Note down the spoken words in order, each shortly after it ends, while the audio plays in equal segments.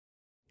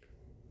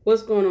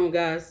What's going on,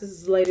 guys? This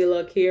is Lady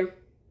Luck here.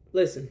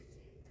 Listen,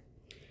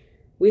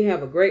 we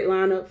have a great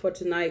lineup for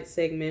tonight's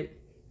segment.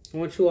 I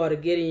want you all to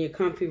get in your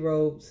comfy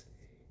robes,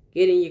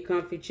 get in your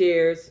comfy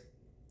chairs,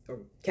 or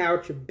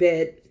couch or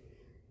bed,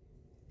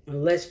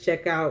 and let's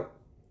check out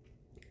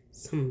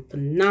some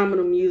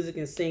phenomenal music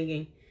and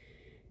singing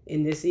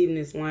in this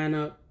evening's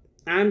lineup.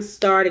 I'm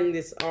starting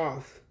this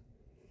off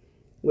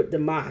with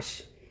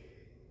Dimash.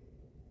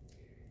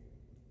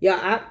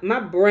 Yeah, my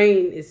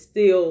brain is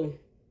still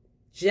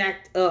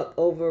jacked up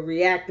over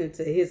reacting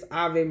to his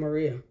Ave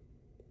Maria.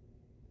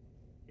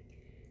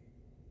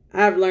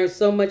 I've learned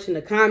so much in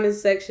the comments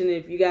section.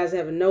 If you guys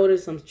haven't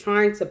noticed, I'm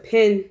trying to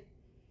pin,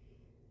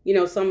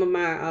 some of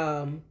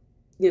my,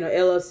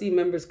 LLC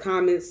members'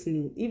 comments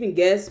and even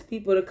guests,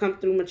 people that come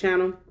through my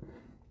channel.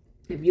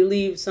 If you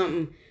leave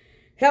something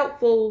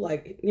helpful,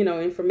 like,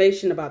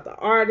 information about the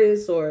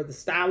artist or the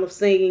style of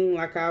singing,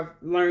 like I've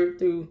learned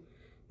through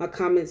my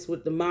comments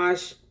with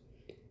Dimash,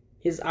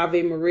 his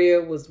Ave Maria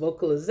was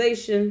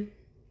vocalization.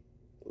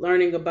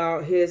 Learning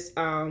about his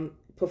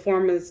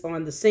performance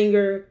on The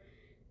Singer,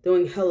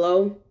 doing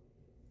Hello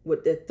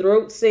with the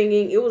throat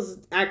singing.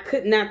 I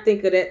could not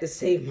think of that to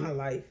save my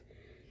life.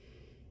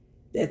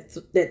 That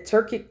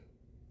Turkic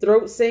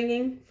throat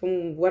singing,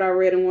 from what I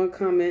read in one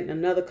comment.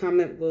 Another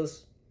comment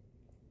was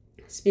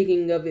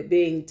speaking of it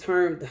being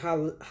termed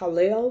Hallel,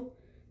 Halleel.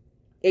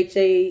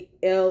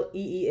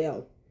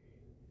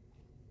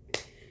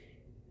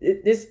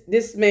 This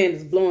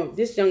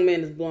young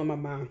man is blowing my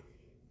mind.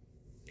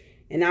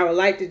 And I would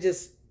like to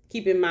just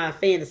keep in my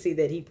fantasy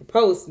that he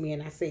proposed to me,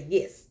 and I said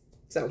yes.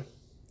 So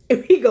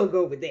we gonna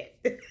go with that.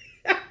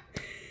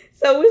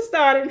 So we're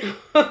starting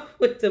off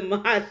with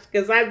Dimash,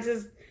 because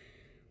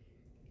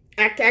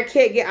I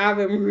can't get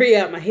Ave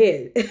Maria out of my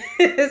head.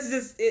 It's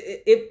just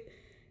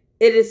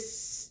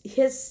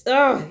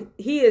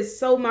he is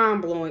so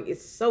mind blowing.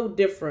 It's so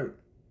different,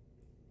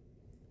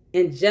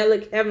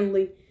 angelic,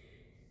 heavenly.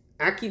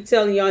 I keep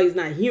telling y'all he's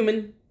not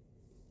human.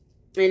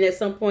 And at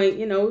some point,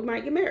 we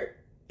might get married.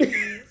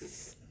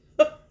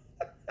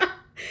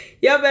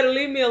 Y'all better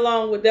leave me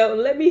alone with that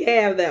one. Let me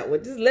have that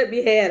one. Just let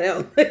me have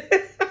that one.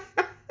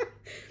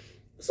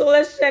 So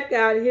let's check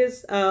out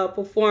his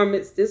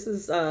performance. This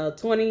is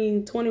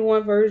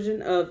 2021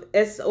 version of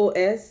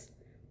SOS.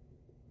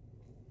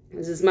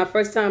 This is my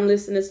first time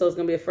listening, so it's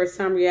going to be a first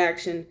time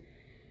reaction.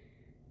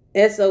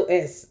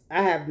 SOS.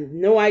 I have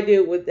no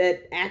idea what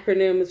that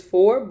acronym is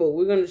for, but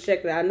we're going to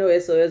check it out. I know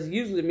SOS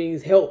usually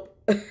means help.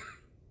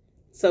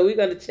 So we're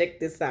going to check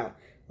this out.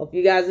 Hope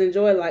you guys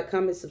enjoy. Like,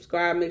 comment,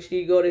 subscribe. Make sure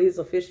you go to his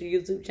official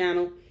YouTube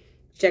channel.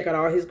 Check out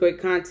all his great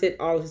content,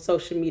 all of his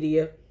social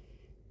media.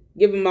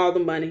 Give him all the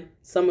money.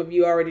 Some of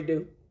you already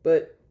do.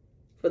 But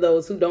for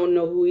those who don't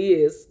know who he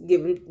is,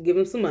 give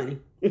him some money.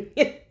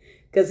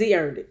 Because he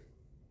earned it.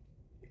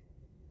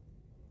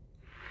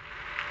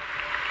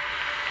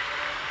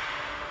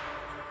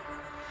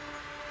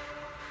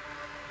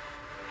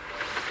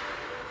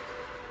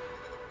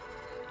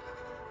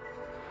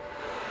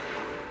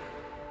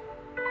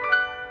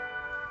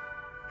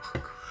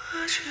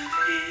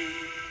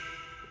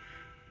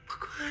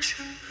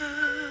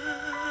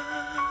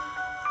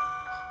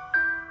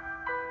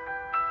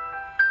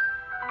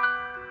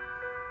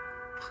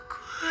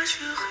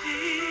 Je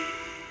ris,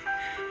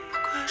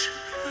 pourquoi je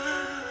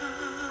pleure.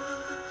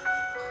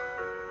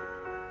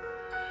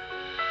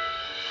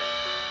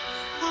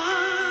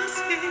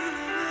 Voici le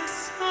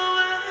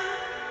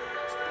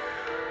SOS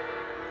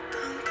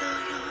d'un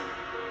gaillard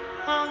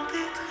en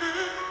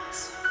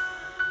détresse.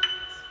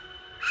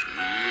 Je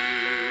n'ai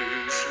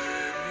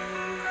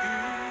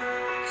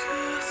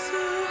que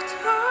sur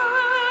toi.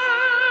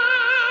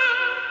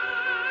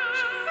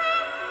 Je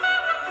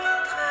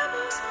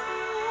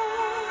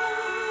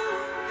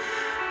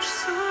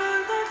veux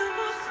notre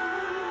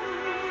besoin.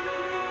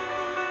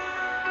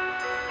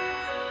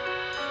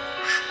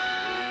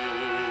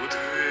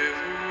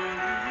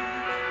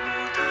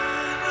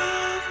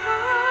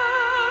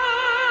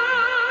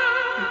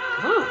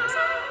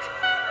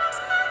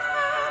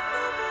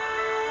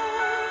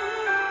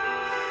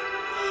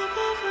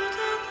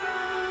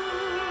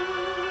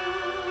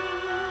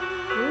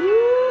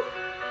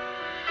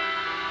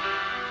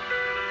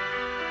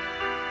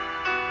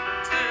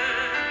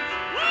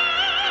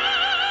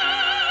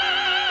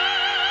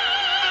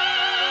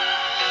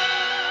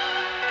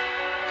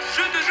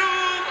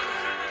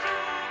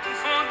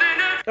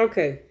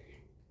 Okay.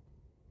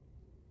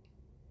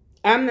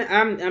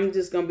 I'm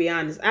just gonna be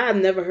honest. I have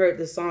never heard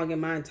this song in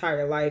my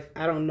entire life.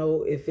 I don't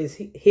know if it's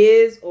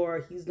his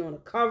or he's doing a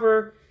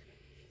cover.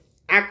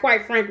 I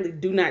quite frankly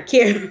do not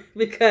care,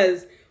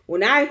 because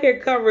when I hear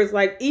covers,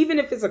 like, even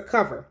if it's a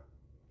cover,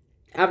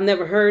 I've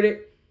never heard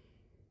it.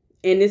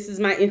 And this is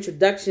my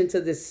introduction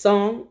to this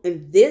song,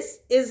 and this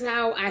is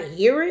how I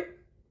hear it.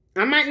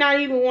 I might not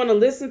even want to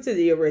listen to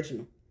the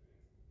original.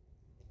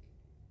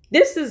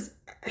 This is,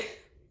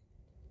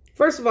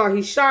 first of all,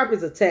 he's sharp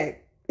as a tack.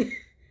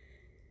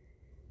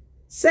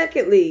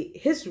 Secondly,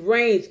 his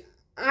range,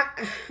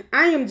 I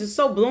am just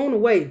so blown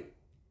away.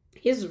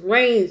 His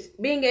range,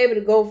 being able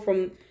to go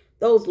from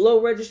those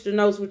low register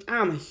notes, which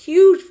I'm a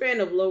huge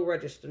fan of low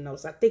register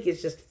notes. I think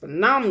it's just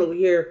phenomenal to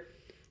hear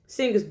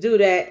singers do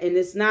that, and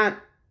it's not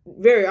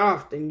very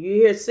often. You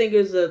hear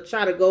singers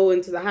try to go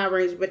into the high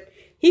range, but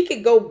he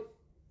could go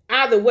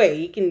either way.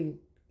 He can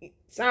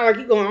sound like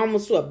he's going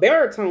almost to a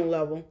baritone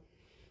level,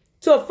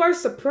 to a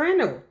first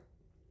soprano.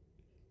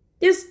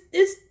 This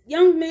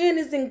young man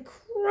is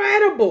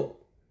incredible.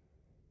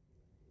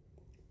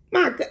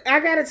 I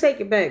gotta take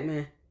it back,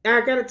 man.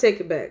 I gotta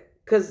take it back.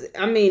 Because,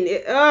 I mean,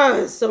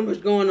 there's so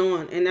much going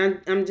on. And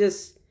I'm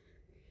just,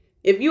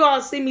 if you all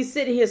see me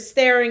sitting here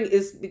staring,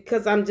 it's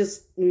because I'm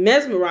just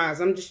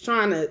mesmerized. I'm just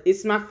trying to,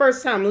 it's my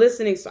first time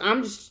listening. So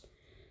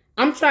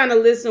I'm trying to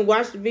listen,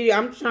 watch the video.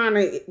 I'm trying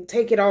to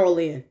take it all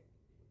in.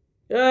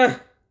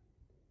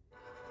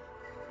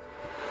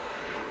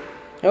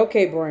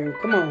 Okay, brain,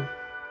 come on.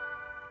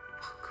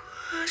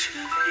 Pourquoi je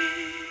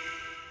vis,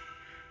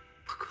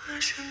 pourquoi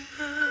je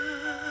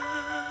meurs,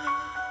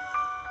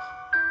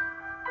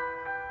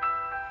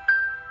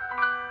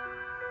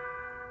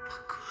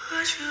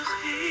 pourquoi je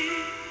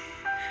ris,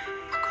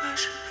 pourquoi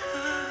je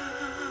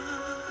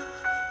pleure.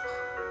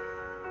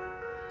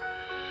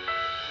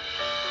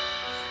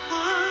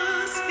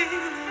 Voici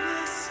le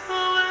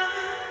SOS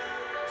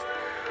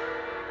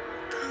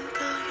d'un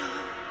gars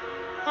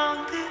en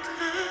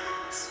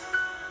détresse.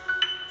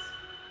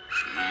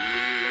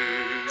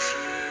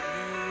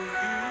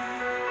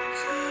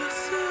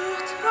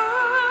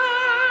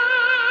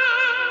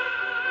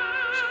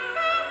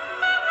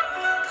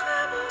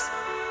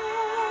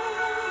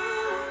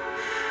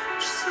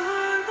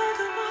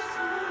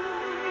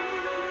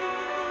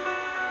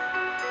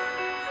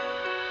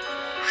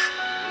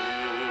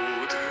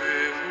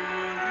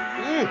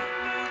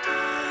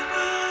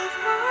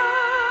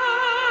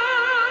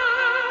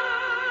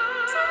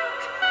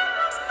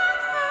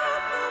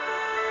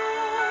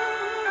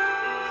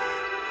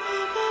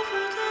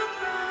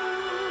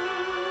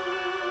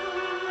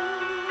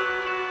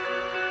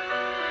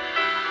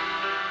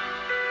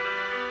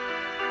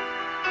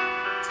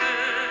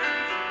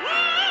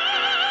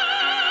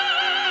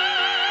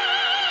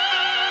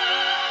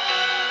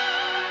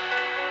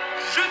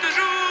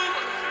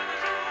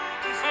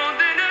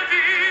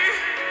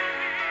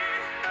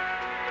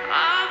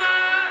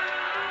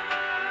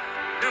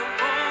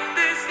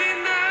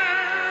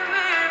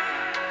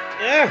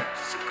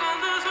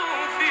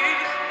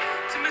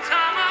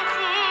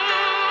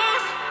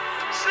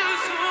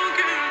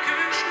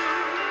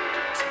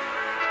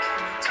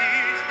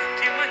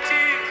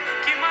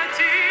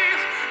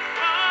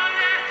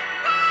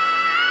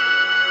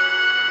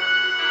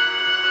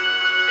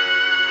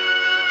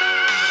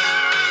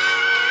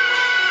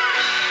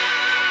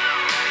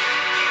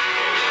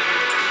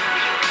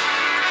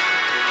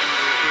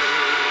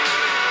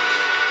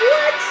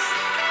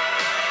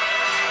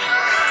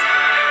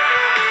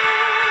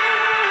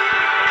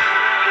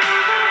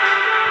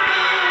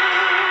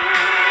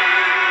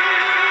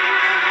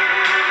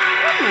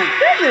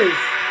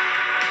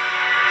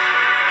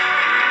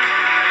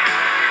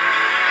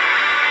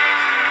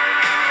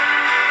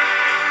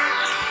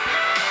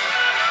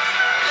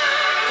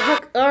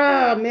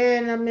 Oh,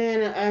 man.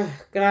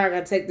 God, I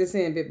gotta take this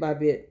in bit by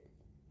bit.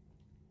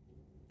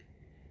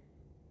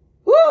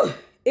 Whew.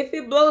 If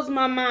it blows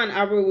my mind,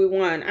 I will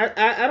rewind.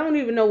 I don't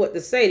even know what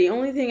to say. The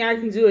only thing I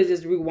can do is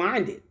just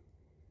rewind it.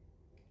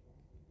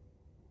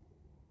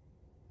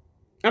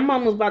 I'm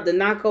almost about to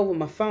knock over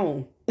my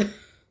phone.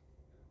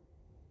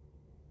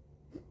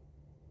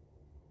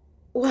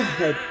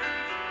 What?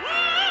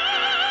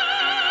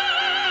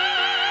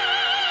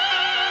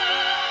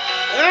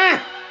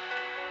 Ah!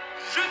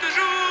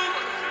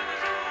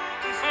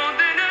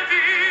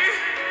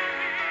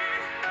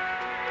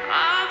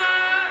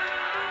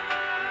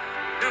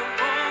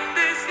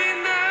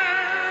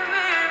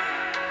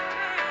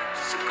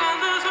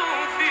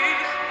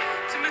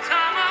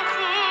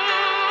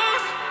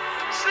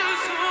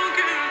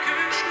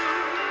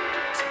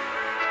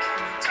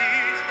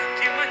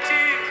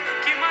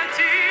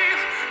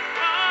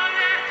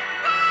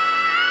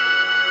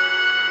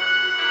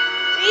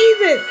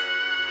 Jesus!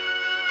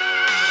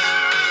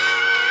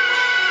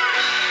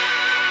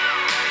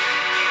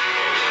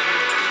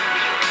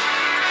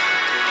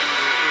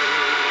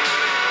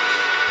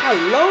 How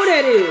low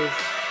that is.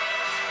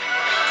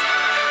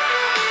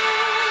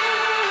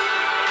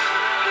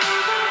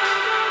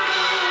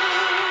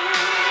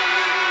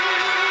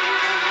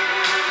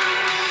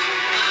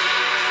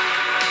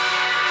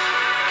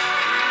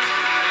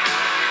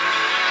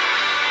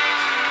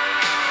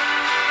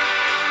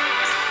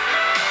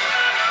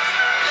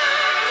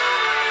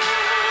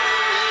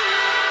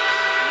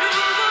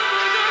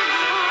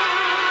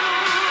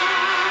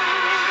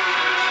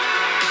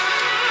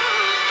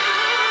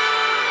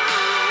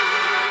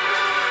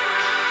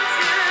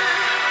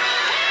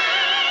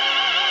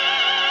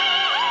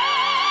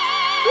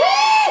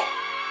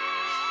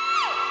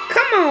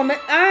 on, man.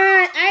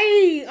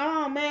 Hey,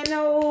 oh, man,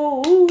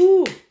 no.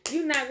 Ooh,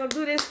 you're not going to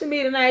do this to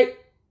me tonight.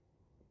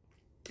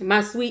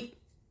 My sweet.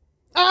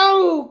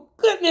 Oh,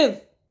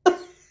 goodness.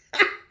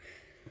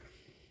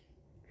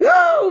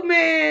 Oh,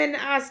 man,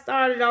 I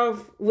started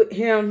off with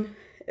him.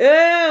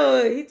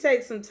 Oh, he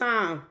takes some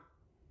time.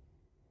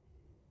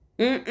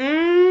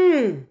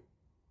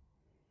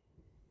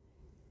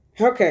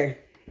 Okay.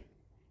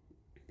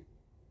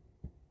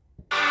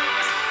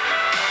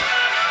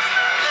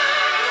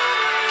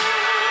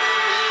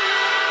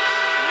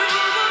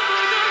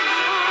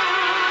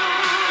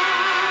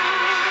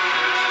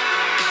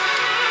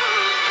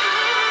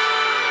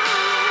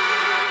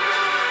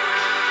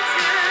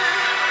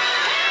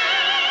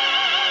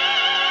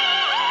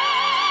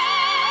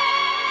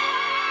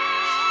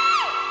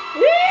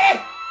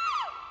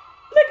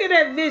 Look at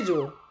that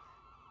visual. Look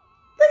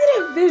at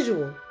that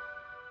visual.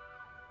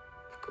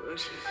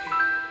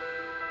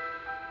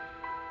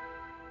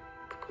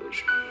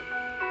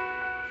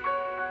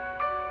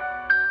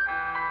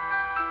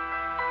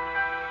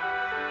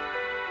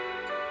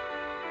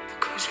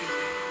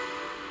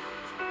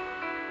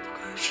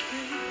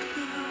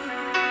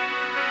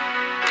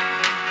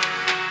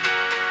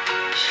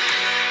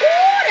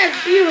 Oh,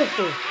 that's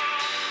beautiful.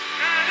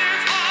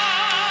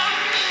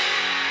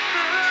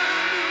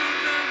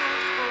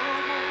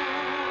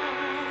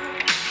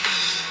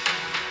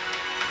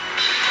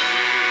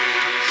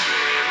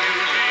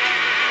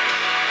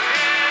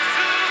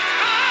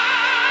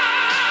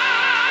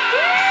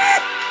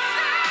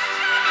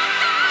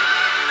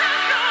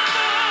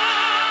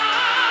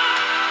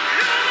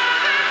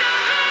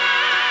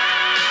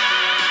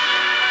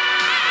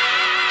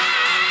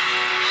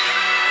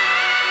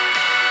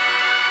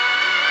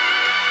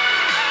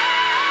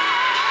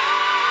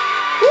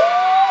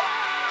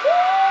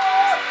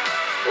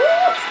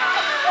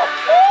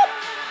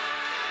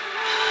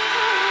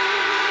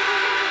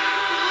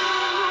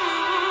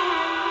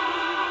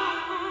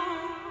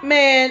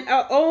 Man,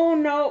 oh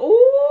no.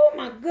 Oh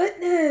my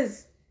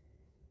goodness.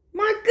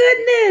 My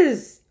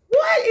goodness.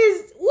 What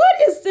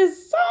is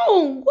this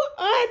song?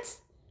 What?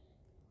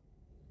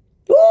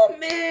 Oh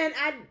man,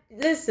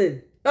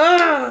 listen.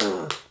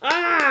 I'm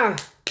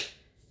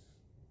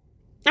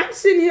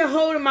sitting here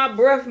holding my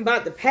breath. I'm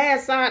about to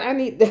pass out. I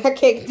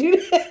can't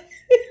do that.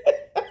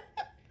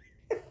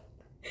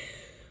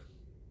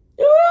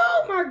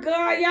 Oh my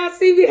God. Y'all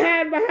see me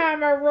hiding behind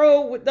my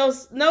robe with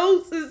those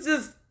notes. It's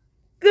just,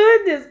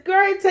 goodness,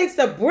 girl, it takes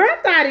the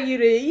breath out of you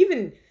to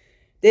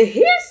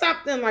hear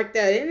something like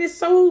that. And it's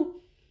so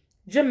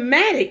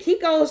dramatic. He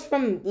goes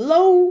from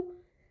low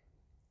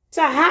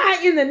to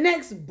high in the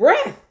next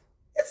breath.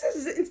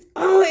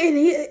 And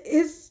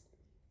his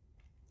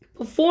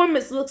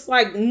performance looks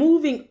like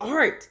moving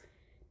art.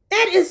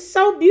 That is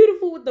so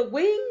beautiful with the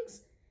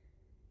wings.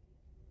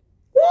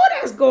 Oh,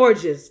 that's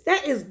gorgeous.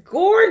 That is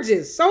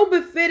gorgeous. So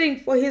befitting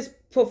for his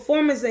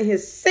performance and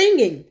his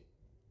singing.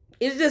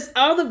 It's just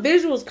all the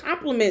visuals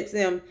compliments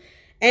him.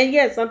 And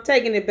yes, I'm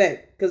taking it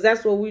back because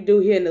that's what we do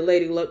here in the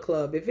Lady Luck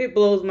Club. If it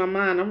blows my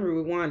mind, I'm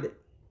rewind it.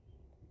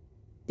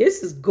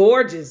 This is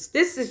gorgeous.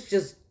 This is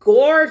just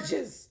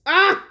gorgeous.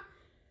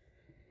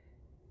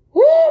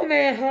 Oh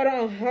man, hold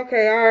on.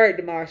 Okay, all right,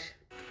 Dimash.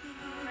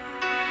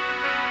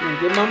 I'm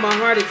gonna give Mama a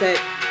heart attack.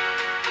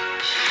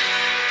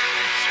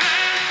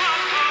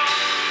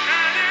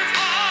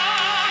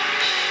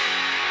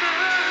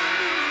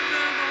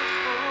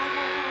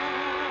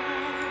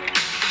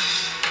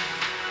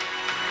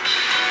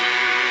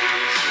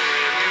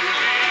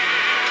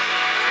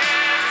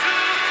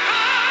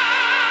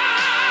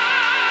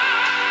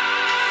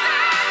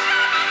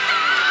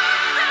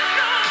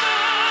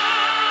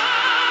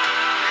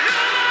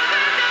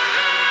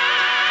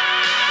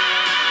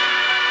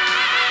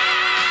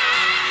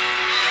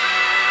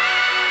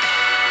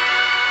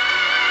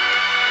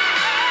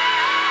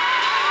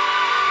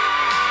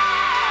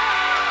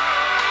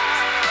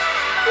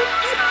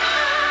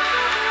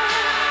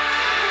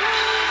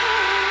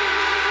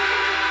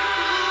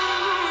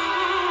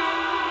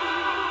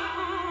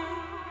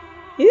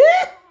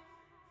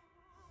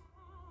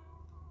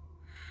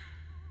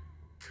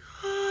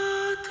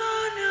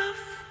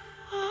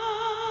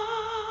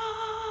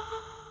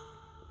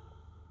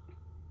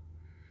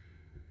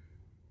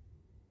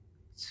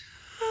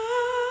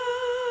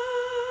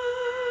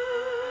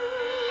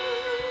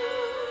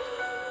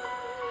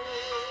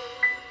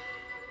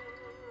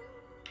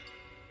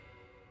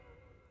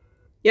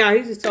 Yeah,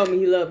 he just told me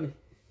he loved me.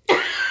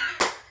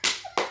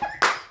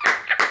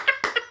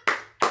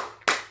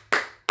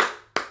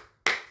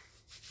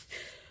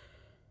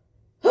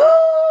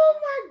 Oh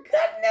my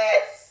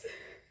goodness!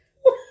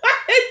 What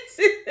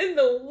in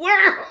the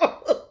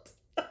world?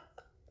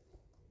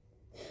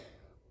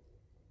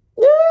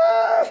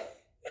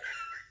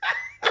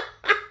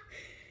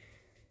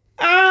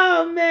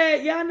 Oh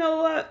man, y'all know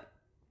what?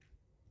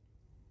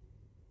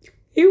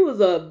 He was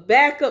a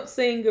backup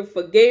singer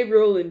for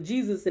Gabriel and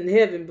Jesus in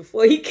Heaven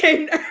before he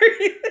came to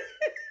earth.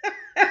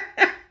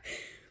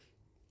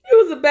 He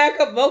was a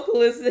backup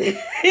vocalist in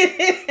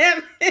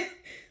Heaven.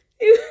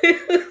 He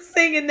was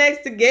singing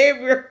next to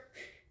Gabriel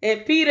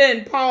and Peter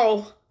and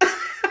Paul.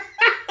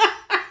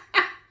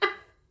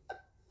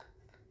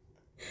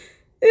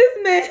 This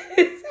man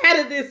is out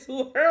of this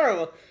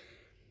world.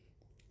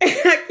 And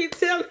I keep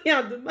telling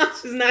y'all,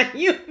 Dimash is not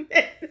human.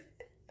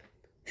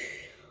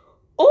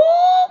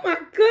 Oh my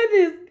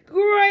goodness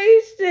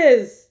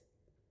gracious.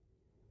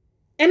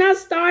 And I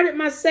started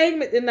my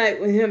segment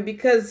tonight with him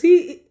because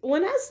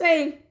when I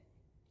say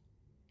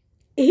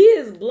he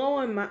is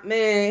blowing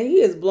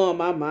he is blowing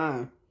my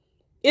mind.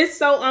 It's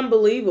so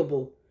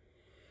unbelievable.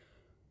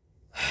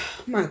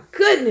 My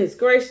goodness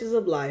gracious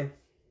of life.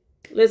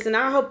 Listen,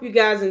 I hope you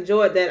guys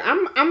enjoyed that.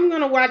 I'm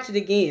going to watch it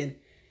again.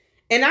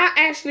 And I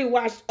actually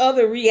watched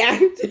other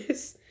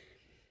reactors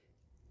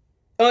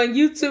on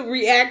YouTube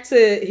react to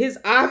his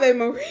Ave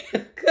Maria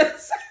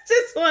because I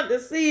just wanted to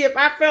see if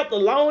I felt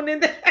alone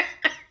in that.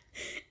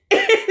 And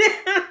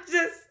I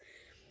just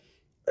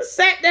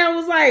sat there and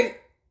was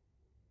like,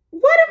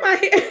 what am I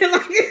hearing?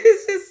 Like,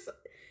 it's just,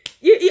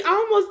 you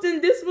almost in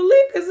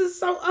disbelief because it's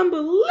so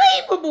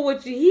unbelievable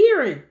what you're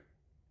hearing.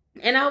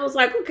 And I was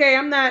like, okay,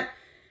 I'm not,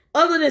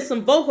 other than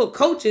some vocal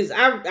coaches,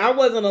 I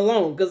wasn't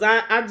alone because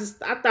I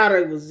thought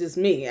it was just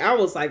me. I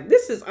was like,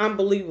 this is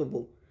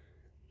unbelievable.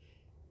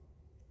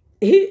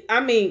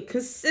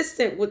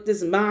 Consistent with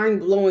this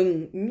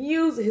mind-blowing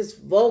music, his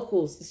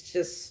vocals, it's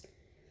just,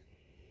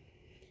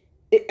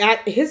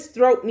 his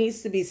throat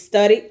needs to be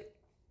studied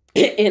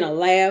in a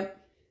lab.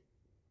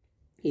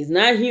 He's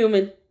not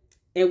human,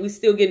 and we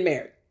still get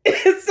married.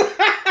 So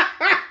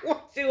I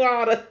want you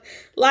all to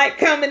like,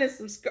 comment, and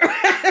subscribe.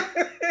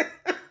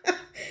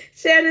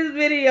 Share this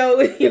video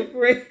with your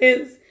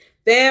friends,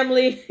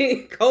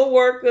 family,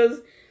 co-workers,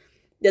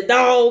 the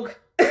dog,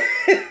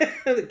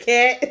 the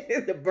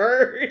cat, the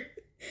bird.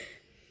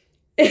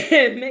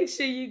 And make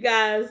sure you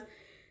guys,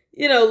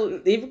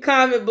 leave a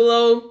comment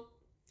below.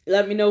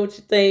 Let me know what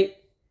you think.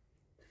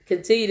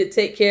 Continue to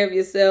take care of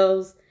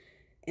yourselves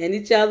and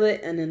each other.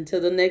 And until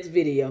the next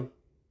video.